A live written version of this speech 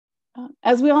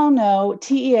As we all know,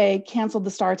 TEA canceled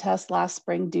the STAR test last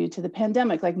spring due to the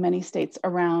pandemic, like many states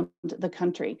around the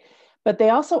country. But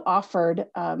they also offered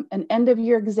an end of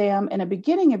year exam and a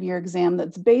beginning of year exam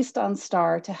that's based on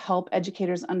STAR to help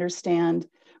educators understand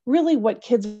really what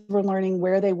kids were learning,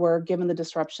 where they were given the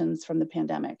disruptions from the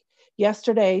pandemic.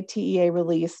 Yesterday, TEA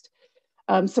released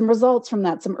some results from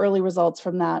that, some early results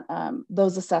from that,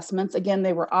 those assessments. Again,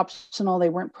 they were optional, they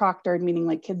weren't proctored, meaning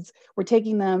like kids were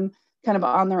taking them kind of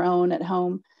on their own at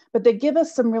home, but they give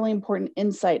us some really important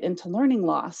insight into learning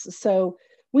loss. So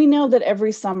we know that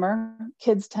every summer,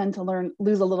 kids tend to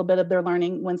lose a little bit of their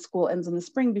learning when school ends in the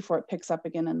spring before it picks up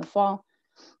again in the fall.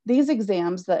 These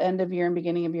exams, the end of year and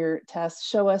beginning of year tests,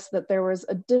 show us that there was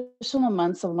additional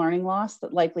months of learning loss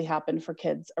that likely happened for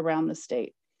kids around the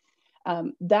state.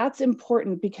 That's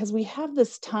important because we have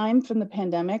this time from the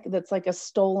pandemic that's like a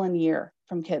stolen year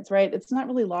from kids, right? It's not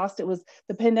really lost.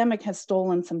 The pandemic has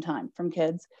stolen some time from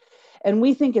kids. And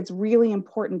we think it's really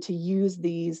important to use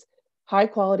these high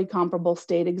quality comparable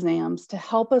state exams to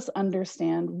help us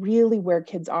understand really where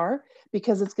kids are,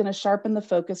 because it's going to sharpen the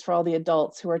focus for all the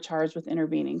adults who are charged with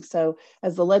intervening. So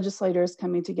as the legislators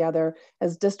coming together,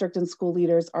 as district and school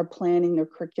leaders are planning their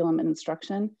curriculum and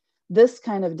instruction, this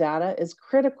kind of data is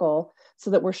critical so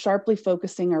that we're sharply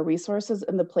focusing our resources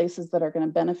in the places that are going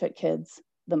to benefit kids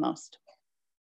the most.